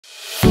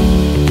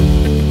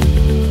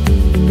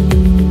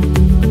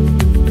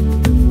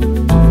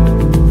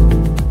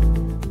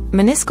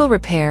Meniscal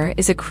repair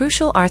is a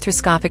crucial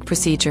arthroscopic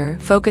procedure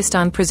focused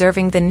on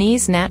preserving the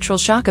knee's natural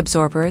shock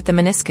absorber, the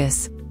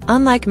meniscus.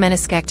 Unlike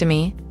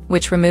meniscectomy,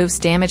 which removes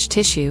damaged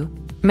tissue,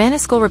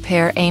 meniscal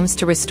repair aims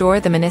to restore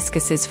the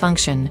meniscus's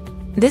function.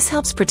 This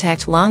helps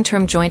protect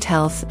long-term joint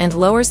health and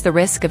lowers the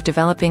risk of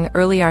developing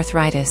early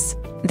arthritis.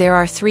 There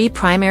are 3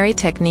 primary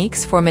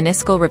techniques for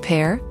meniscal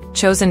repair,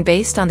 chosen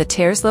based on the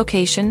tear's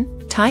location,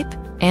 type,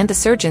 and the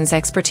surgeon's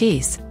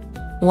expertise.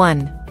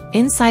 1.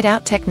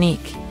 Inside-out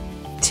technique.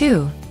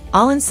 2.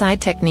 All-inside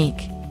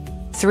technique.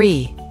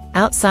 3.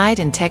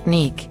 Outside-in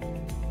technique.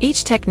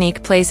 Each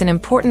technique plays an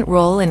important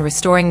role in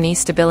restoring knee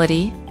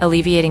stability,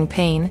 alleviating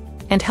pain,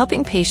 and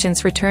helping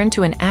patients return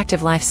to an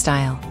active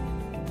lifestyle.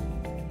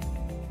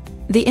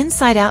 The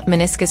inside-out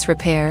meniscus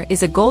repair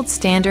is a gold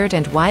standard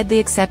and widely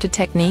accepted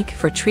technique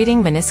for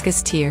treating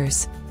meniscus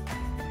tears.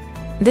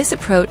 This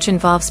approach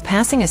involves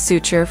passing a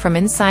suture from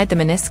inside the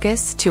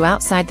meniscus to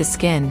outside the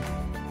skin.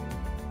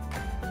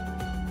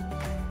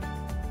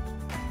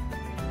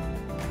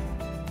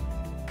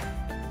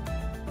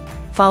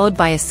 Followed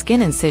by a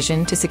skin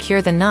incision to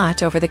secure the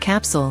knot over the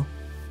capsule.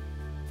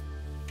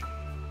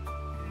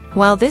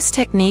 While this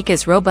technique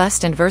is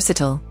robust and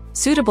versatile,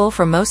 suitable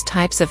for most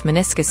types of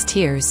meniscus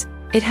tears,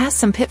 it has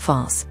some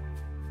pitfalls.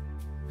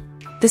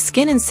 The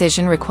skin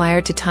incision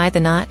required to tie the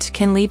knot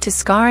can lead to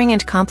scarring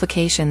and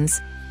complications,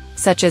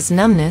 such as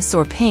numbness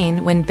or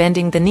pain when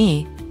bending the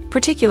knee,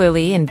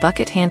 particularly in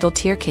bucket-handled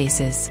tear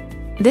cases.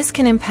 This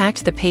can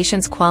impact the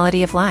patient's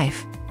quality of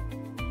life.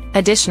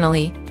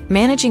 Additionally,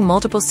 managing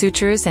multiple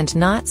sutures and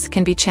knots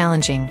can be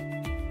challenging.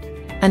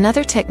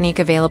 Another technique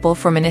available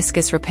for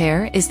meniscus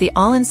repair is the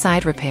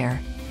all-inside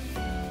repair.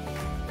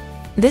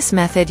 This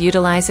method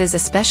utilizes a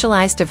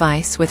specialized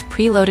device with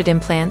preloaded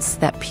implants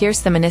that pierce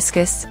the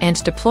meniscus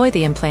and deploy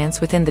the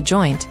implants within the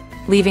joint,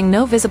 leaving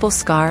no visible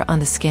scar on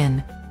the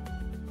skin.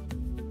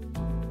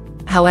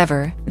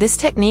 However, this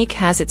technique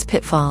has its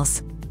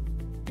pitfalls.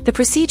 The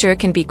procedure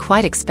can be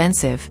quite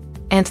expensive,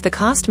 and the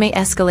cost may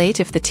escalate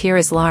if the tear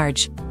is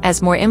large,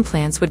 as more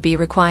implants would be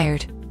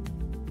required.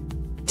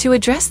 To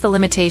address the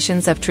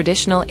limitations of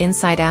traditional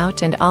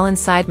inside-out and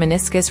all-inside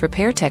meniscus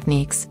repair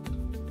techniques,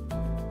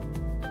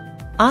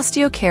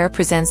 Osteocare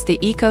presents the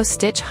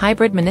EcoStitch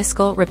Hybrid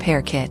Meniscal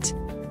Repair Kit.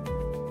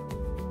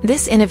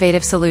 This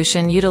innovative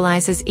solution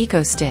utilizes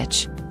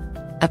EcoStitch,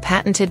 a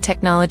patented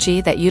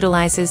technology that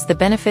utilizes the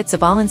benefits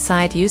of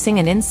all-inside using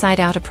an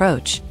inside-out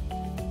approach.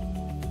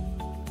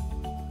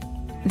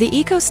 The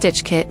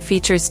EcoStitch kit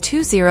features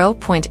 2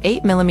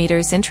 0.8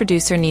 mm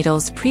introducer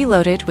needles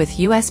preloaded with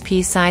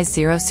USP size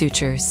 0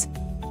 sutures.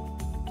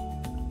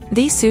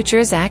 These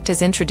sutures act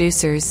as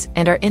introducers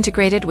and are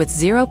integrated with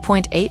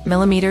 0.8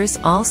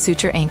 mm all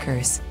suture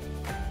anchors.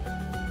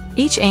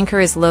 Each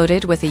anchor is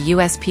loaded with a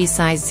USP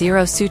size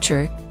 0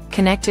 suture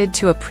connected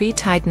to a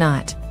pre-tied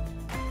knot,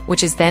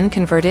 which is then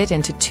converted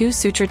into 2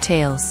 suture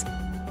tails.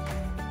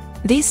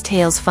 These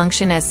tails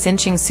function as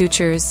cinching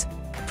sutures,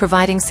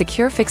 providing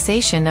secure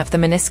fixation of the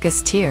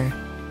meniscus tear.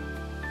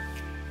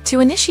 To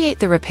initiate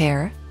the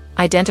repair,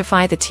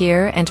 identify the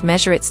tear and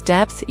measure its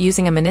depth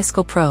using a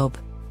meniscal probe.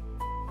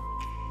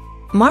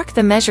 Mark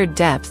the measured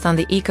depth on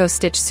the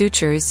EcoStitch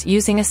sutures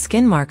using a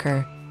skin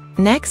marker.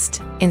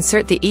 Next,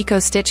 insert the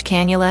EcoStitch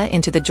cannula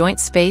into the joint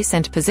space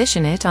and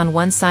position it on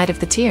one side of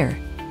the tear.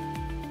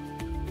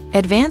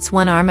 Advance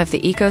one arm of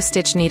the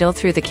EcoStitch needle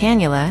through the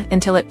cannula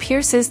until it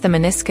pierces the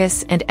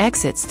meniscus and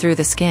exits through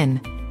the skin.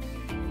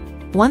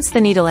 Once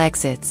the needle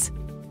exits,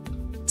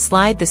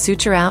 slide the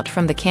suture out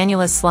from the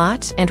cannula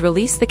slot and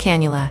release the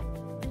cannula.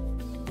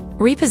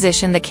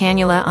 Reposition the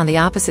cannula on the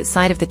opposite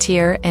side of the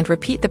tear and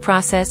repeat the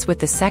process with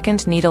the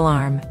second needle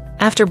arm.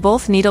 After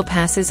both needle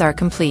passes are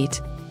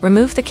complete,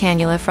 remove the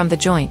cannula from the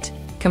joint,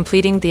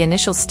 completing the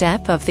initial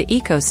step of the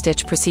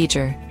EcoStitch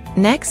procedure.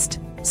 Next,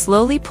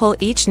 slowly pull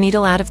each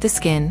needle out of the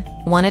skin,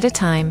 one at a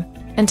time,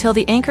 until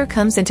the anchor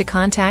comes into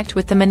contact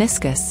with the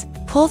meniscus.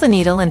 Pull the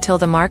needle until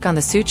the mark on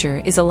the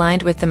suture is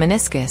aligned with the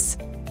meniscus,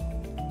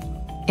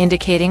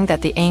 indicating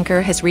that the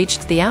anchor has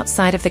reached the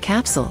outside of the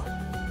capsule.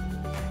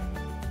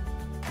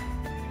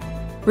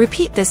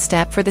 Repeat this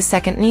step for the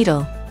second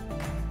needle.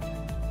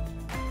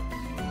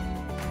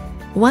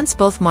 Once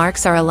both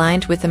marks are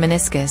aligned with the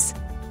meniscus,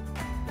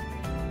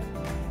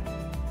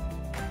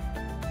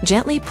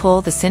 gently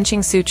pull the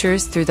cinching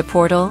sutures through the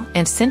portal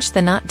and cinch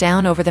the knot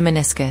down over the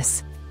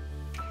meniscus.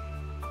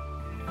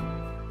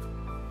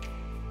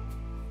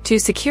 To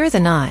secure the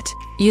knot,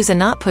 use a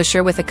knot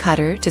pusher with a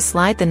cutter to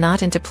slide the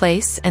knot into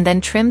place and then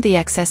trim the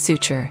excess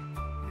suture.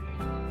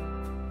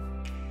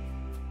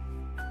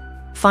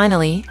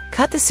 Finally,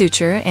 cut the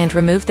suture and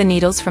remove the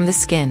needles from the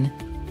skin,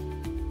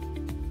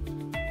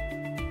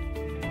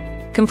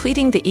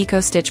 completing the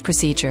EcoStitch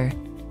procedure.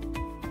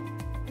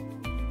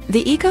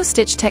 The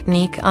EcoStitch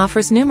technique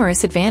offers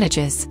numerous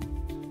advantages.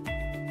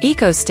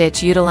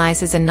 EcoStitch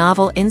utilizes a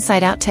novel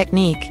inside-out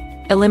technique,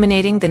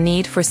 eliminating the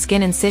need for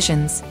skin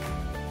incisions.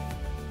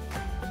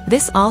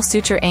 This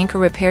all-suture anchor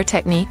repair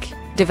technique,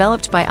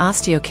 developed by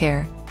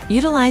Osteocare,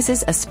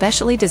 utilizes a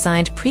specially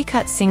designed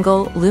pre-cut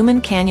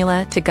single-lumen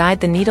cannula to guide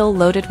the needle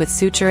loaded with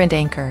suture and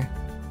anchor.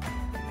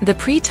 The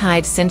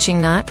pre-tied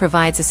cinching knot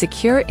provides a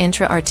secure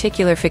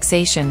intra-articular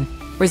fixation,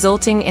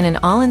 resulting in an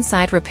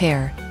all-inside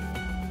repair.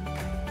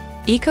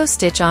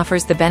 EcoStitch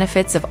offers the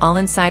benefits of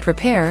all-inside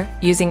repair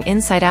using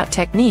inside-out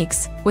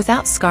techniques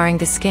without scarring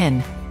the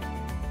skin.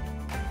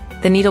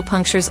 The needle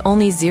punctures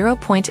only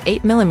 0.8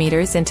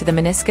 mm into the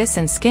meniscus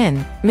and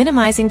skin,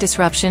 minimizing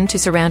disruption to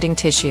surrounding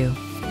tissue.